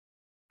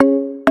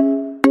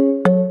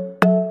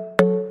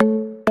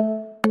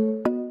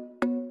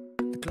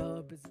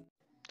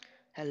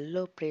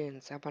Hello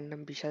friends, আমার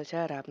নাম বিশাল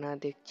sir. আপনারা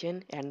দেখছেন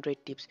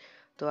অ্যান্ড্রয়েড টিপস।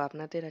 তো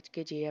আপনাদের আজকে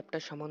যে অ্যাপটা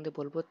সম্বন্ধে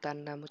বলবো তার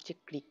নাম হচ্ছে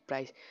ক্লিক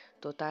প্রাইস।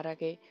 তো তার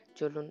আগে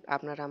চলুন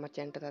আপনারা আমার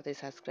চ্যানেলটা তাড়াতাড়ি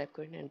সাবস্ক্রাইব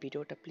করে নেন,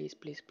 ভিডিওটা প্লিজ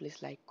প্লিজ প্লিজ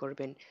লাইক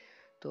করবেন।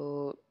 তো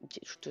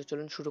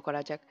চলুন শুরু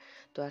করা যাক।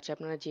 তো আচ্ছা,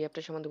 আপনারা যে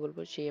অ্যাপটা সম্বন্ধে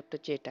বলবো সেই অ্যাপটা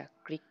হচ্ছে এটা,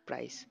 ক্লিক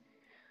প্রাইস।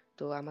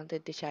 তো আমাদের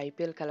দেশে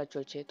আইপিএল খেলা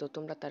চলছে, তো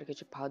তোমরা তার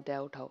কিছু ফায়দা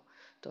উঠাও।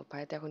 তো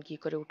ফায়দা এখন কি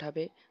করে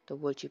উঠাবে তো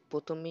বলছি।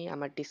 প্রথমেই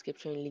আমার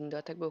ডিসক্রিপশনে লিঙ্ক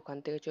দেওয়া থাকবে, ওখান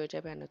থেকে চলে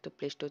যাবে, আর নয়তো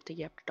প্লে স্টোর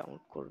থেকে অ্যাপটা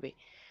ডাউনলোড করবে।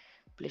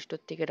 প্লে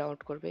স্টোর থেকে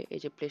ডাউনলোড করবে, এই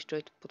যে প্লে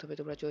স্টোরে প্রথমে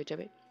তোমরা চলে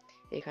যাবে,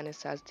 এখানে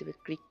সার্চ দিবে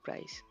click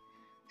price,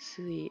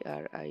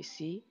 CRICPRIZD,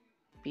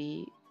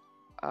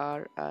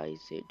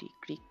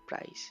 click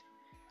price.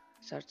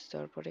 Search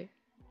দেওয়ার পরে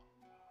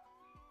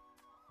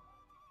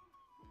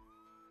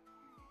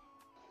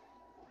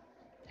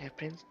হ্যাঁ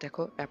ফ্রেন্ডস,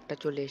 দেখো অ্যাপটা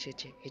চলে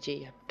এসেছে। এই যে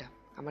এই অ্যাপটা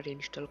আমার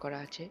ইনস্টল করা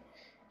আছে,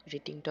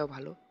 রেটিংটাও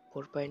ভালো,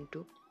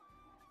 4.2।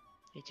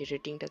 এই যে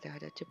রেটিংটা দেখা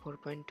যাচ্ছে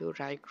 4.2,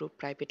 রায় গ্রুপ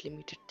প্রাইভেট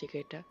লিমিটেড থেকে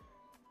এটা।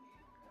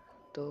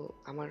 তো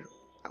আমার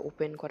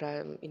ওপেন করা,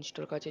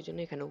 ইনস্টল করার জন্য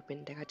এখানে ওপেন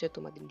দেখাচ্ছে,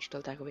 তোমাদের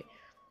ইনস্টল থাকবে।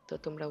 তো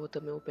তোমরা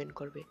প্রথমে ওপেন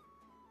করবে।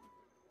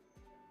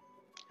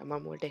 আমার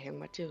মোবাইলটা হ্যাং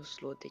মারছে,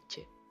 স্লো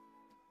দিচ্ছে।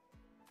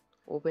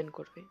 ওপেন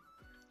করবে,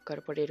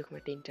 করার পরে এরকম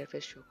একটা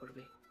ইন্টারফেস শো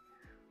করবে।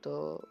 তো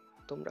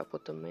তোমরা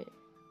প্রথমে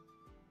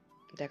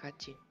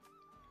দেখাচ্ছি,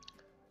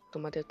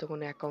 তোমাদের তো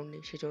কোনো অ্যাকাউন্ট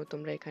নেই, সেজন্য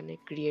তোমরা এখানে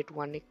ক্রিয়েট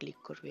ওয়ানে ক্লিক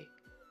করবে।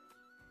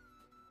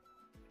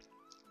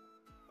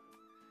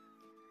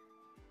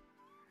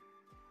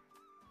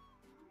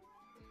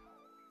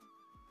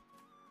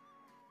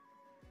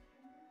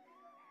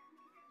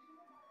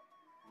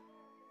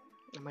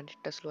 আমার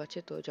নেটটা স্লো আছে,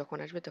 তো যখন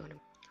আসবে তখন।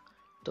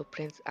 তো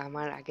ফ্রেন্ডস,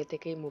 আমার আগে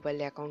থেকেই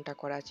মোবাইলে অ্যাকাউন্টটা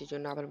করা আছে,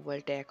 জন্য আমার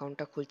মোবাইলটা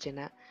অ্যাকাউন্টটা খুলছে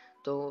না।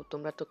 তো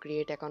তোমরা তো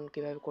ক্রিয়েট অ্যাকাউন্ট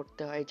কীভাবে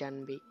করতে হয়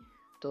জানবেই।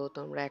 তো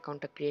তোমরা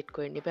অ্যাকাউন্টটা ক্রিয়েট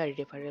করে নেবে, আর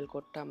রেফারেল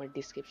কোডটা আমার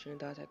ডিসক্রিপশনে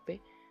দেওয়া থাকবে।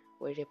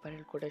 ওই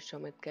রেফারেল কোডের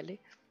সমেত গেলে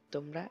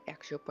তোমরা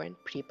 100 পয়েন্ট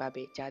ফ্রি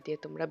পাবে, যা দিয়ে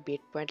তোমরা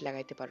বেট পয়েন্ট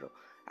লাগাইতে পারো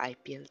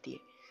আইপিএল দিয়ে।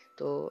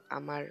 তো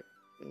আমার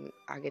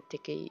আগের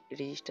থেকেই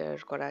রেজিস্টার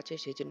করা আছে,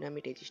 সেই জন্য আমি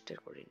রেজিস্টার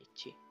করে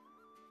নিচ্ছি।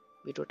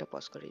 ভিডিওটা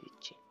পজ করে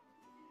দিচ্ছি।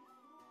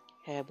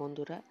 হ্যাঁ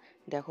বন্ধুরা,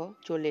 দেখো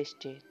চলে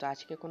এসছে। তো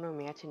আজকে কোনো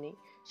ম্যাচ নেই,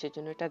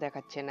 সেজন্য এটা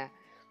দেখাচ্ছে না।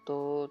 তো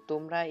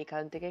তোমরা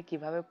এখান থেকে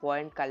কিভাবে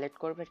পয়েন্ট কালেক্ট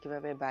করবে,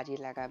 কিভাবে বাজি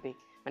লাগাবে,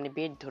 মানে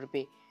বেট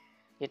ধরবে,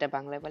 যেটা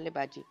বাংলায় বলে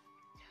বাজি।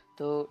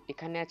 তো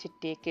এখানে আছে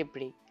take a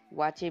break,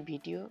 watch A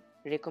video,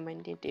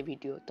 recommended A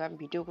video. তো আমি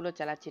ভিডিওগুলো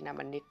চালাচ্ছি না,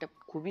 আমার নেটটা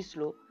খুবই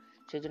স্লো,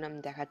 সেজন্য আমি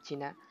দেখাচ্ছি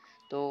না।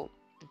 তো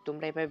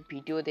তোমরা এবার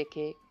ভিডিও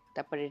দেখে,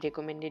 তারপরে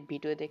রেকমেন্ডেড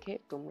ভিডিও দেখে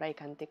তোমরা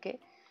এখান থেকে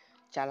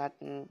চালা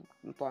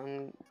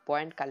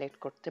পয়েন্ট কালেক্ট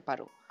করতে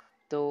পারো।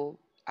 তো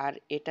আর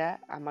এটা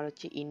আমার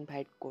হচ্ছে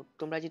ইনভাইট কোড,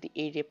 তোমরা যদি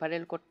এই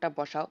রেফারেল কোডটা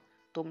বসাও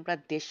তোমরা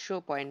 150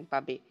 পয়েন্ট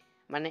পাবে,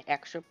 মানে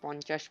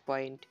 150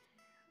 পয়েন্ট,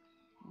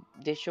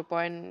 150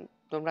 পয়েন্ট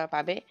তোমরা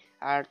পাবে।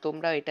 আর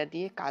তোমরা এটা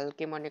দিয়ে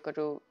কালকে মনে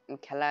করো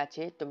খেলা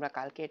আছে, তোমরা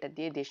কালকে এটা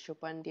দিয়ে 150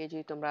 পয়েন্ট দিয়ে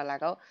যদি তোমরা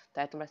লাগাও,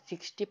 তাহলে তোমরা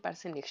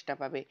 60% এক্সট্রা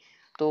পাবে।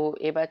 তো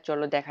এবার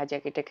চলো দেখা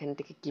যাক এটা এখান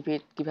থেকে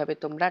কিভাবে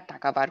তোমরা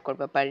টাকা বার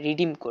করবে বা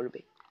রিডিম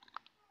করবে।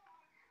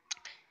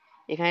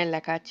 এখানে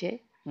লেখা আছে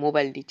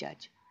মোবাইল রিচার্জ।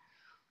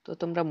 তো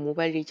তোমরা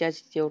মোবাইল রিচার্জ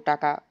দিয়েও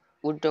টাকা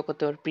উইথড্র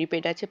করতে পারো,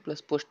 প্রিপেড আছে প্লাস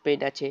পোস্টপেড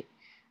আছে।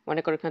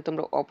 মনে করো এখানে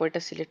তোমরা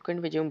অপারেটর সিলেক্ট করে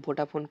নেবে, যেমন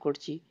ভোডাফোন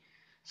করছি,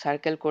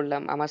 সার্কেল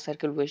করলাম, আমার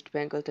সার্কেল ওয়েস্ট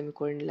বেঙ্গল, তো আমি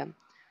করে নিলাম।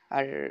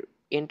 আর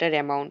এন্টার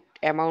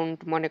অ্যামাউন্ট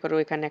মনে করো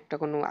এখানে একটা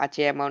কোনো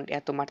আছে অ্যামাউন্ট,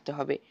 এত মারতে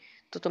হবে।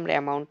 তো তোমরা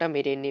অ্যামাউন্টটা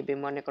মেরে নেবে।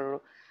 মনে করো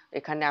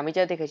এখানে আমি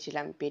যা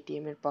দেখেছিলাম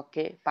পেটিএম এর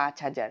পক্ষে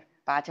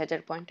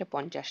 5,000 পয়েন্টে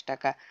 50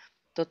 টাকা।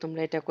 তো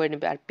তোমরা এটা করে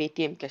নেবে। আর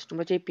পেটিএম ক্যাশ,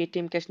 তোমরা যদি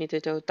পেটিএম ক্যাশ নিতে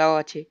চাও তাও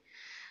আছে।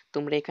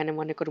 তোমরা এখানে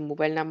মনে করো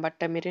মোবাইল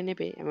নাম্বারটা মেরে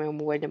নেবে, আমি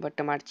মোবাইল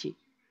নাম্বারটা মারছি।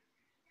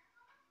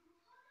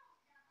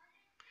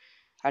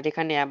 আর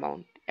এখানে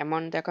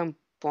অ্যামাউন্ট দেখো আমি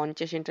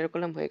 50 এন্টার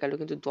করলাম, হয়ে গেল,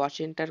 কিন্তু 10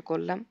 এন্টার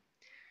করলাম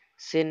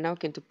সেন্ড নাও,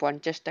 কিন্তু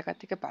 50 টাকা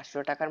থেকে 500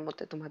 টাকার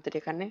মধ্যে তোমাদের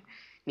এখানে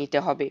নিতে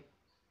হবে।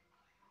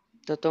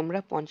 তো তোমরা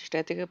 50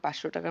 টাকা থেকে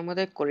 500 টাকার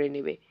মধ্যে করে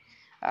নেবে।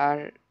 আর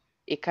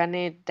এখানে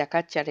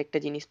দেখাচ্ছে আরেকটা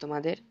জিনিস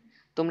তোমাদের,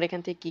 তোমরা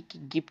এখান থেকে কি কি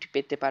গিফট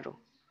পেতে পারো।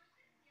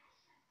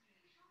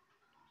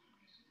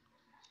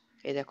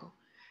 এই দেখো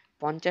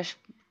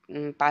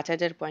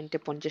 5,000 পয়েন্টে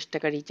 50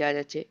 টাকা রিচার্জ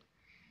আছে।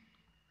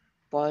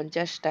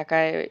 50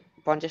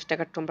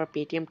 টাকার তোমরা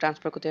পেটিএম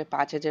ট্রান্সফার করতে হবে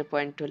 5,000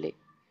 পয়েন্ট হলে।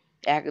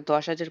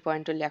 10,000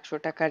 পয়েন্ট হলে 100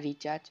 টাকা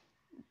রিচার্জ।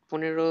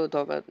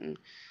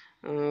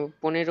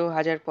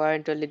 15,000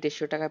 পয়েন্ট হলে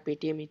 150 টাকা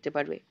পেটিএম নিতে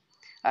পারবে।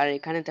 আর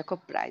এখানে দেখো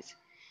প্রাইস,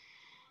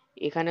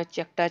 এখানে হচ্ছে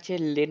একটা আছে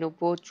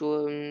লেনোভো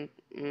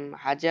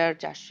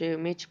 1400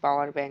 mAh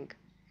পাওয়ার ব্যাংক।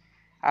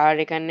 আর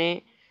এখানে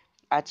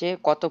আছে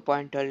কত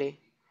পয়েন্ট হলে,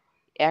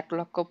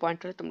 1,00,000 পয়েন্ট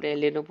হলে তোমরা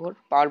লেনোভোর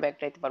পাওয়ার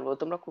ব্যাংকটা নিতে পারবো।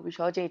 তোমরা খুবই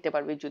সহজে নিতে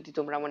পারবে যদি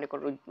তোমরা মনে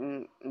করো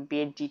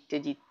বেট জিততে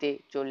জিততে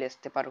চলে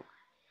আসতে পারো।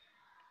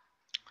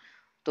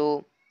 তো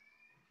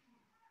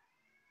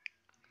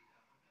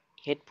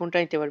হেডফোনটা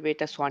নিতে পারবে,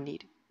 এটা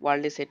সনির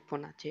ওয়্যারলেস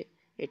হেডফোন আছে।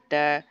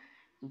 এটা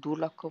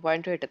 2,00,000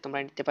 পয়েন্ট হয়, এটা তোমরা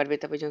নিতে পারবে।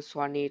 তারপরে যেমন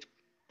সনির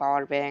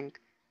পাওয়ার ব্যাংক,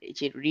 এই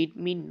যে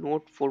রেডমি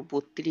নোট 4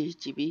 32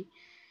 GB,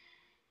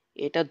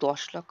 এটা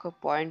 10 লক্ষ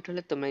পয়েন্ট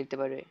হলে তোমরা নিতে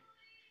পারবে।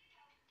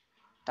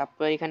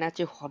 তারপর এখানে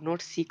আছে হনর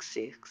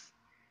 6X,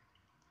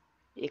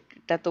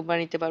 এটা তোমরা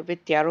নিতে পারবে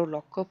 13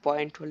 লক্ষ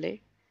পয়েন্ট হলে।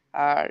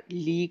 আর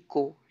লি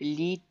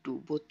 2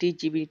 32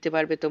 GB নিতে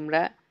পারবে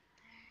তোমরা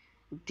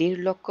 1.5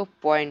 লক্ষ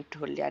পয়েন্ট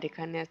হলে। আর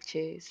এখানে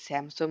আছে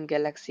স্যামসাং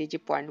গ্যালাক্সি, যে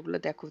পয়েন্টগুলো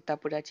দেখো।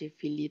 তারপরে আছে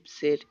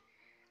ফিলিপসের,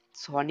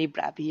 সনি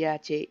ব্রাভিয়া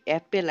আছে,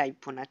 অ্যাপেল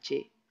আইফোন আছে।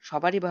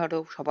 সবারই ভালো,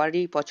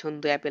 সবারই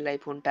পছন্দ অ্যাপেল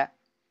আইফোনটা।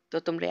 তো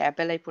তোমরা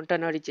অ্যাপেল আইফোনটা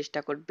নেওয়ারই চেষ্টা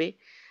করবে।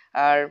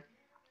 আর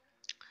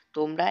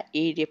তোমরা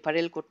এই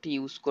রেফারেল কোডটি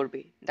ইউজ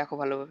করবে, দেখো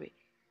ভালোভাবে।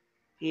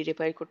 এই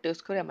রেফারেল কোডটা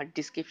ইউজ করে আমার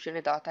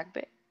ডিসক্রিপশনে দেওয়া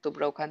থাকবে,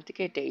 তোমরা ওখান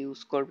থেকে এটা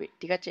ইউজ করবে,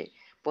 ঠিক আছে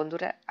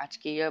বন্ধুরা?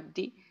 আজকে এই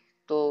অবধি।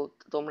 তো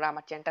তোমরা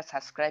আমার চ্যানেলটা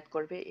সাবস্ক্রাইব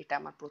করবে, এটা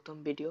আমার প্রথম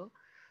ভিডিও।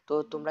 তো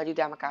তোমরা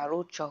যদি আমাকে আরো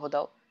উৎসাহ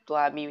দাও, তো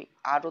আমি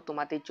আরো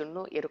তোমাদের জন্য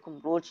এরকম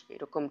রোজ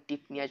এরকম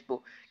টিপ নিয়ে আসবো।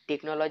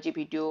 Technology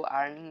video,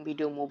 earning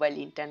video, mobile,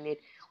 internet,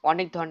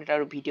 অনেক ধরনের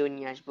আরো ভিডিও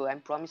নিয়ে আসবো,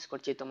 আমি প্রমিস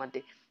করছি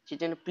তোমাদের।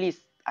 সেজন্য প্লিজ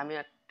আমি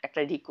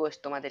একটা রিকোয়েস্ট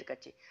তোমাদের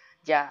কাছে,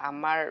 যা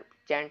আমার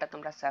চ্যানেলটা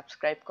তোমরা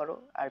সাবস্ক্রাইব করো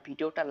আর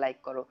ভিডিওটা লাইক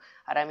করো।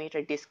 আর আমি এটা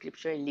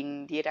ডেসক্রিপশনে লিঙ্ক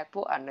দিয়ে রাখবো,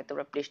 আর না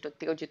তোমরা প্লে স্টোর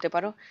থেকেও যেতে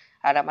পারো।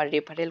 আর আমার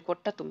রেফারেল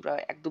কোডটা তোমরা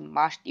একদম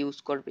মাস্ট ইউজ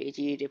করবে, এই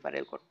যে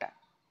রেফারেল কোডটা,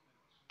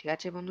 ঠিক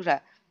আছে বন্ধুরা?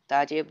 তো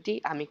আজ অবধি,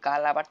 আমি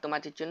কাল আবার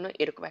তোমাদের জন্য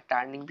এরকম একটা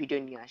আর্নিং ভিডিও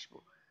নিয়ে আসবো।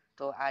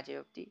 তো আজ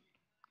অবধি।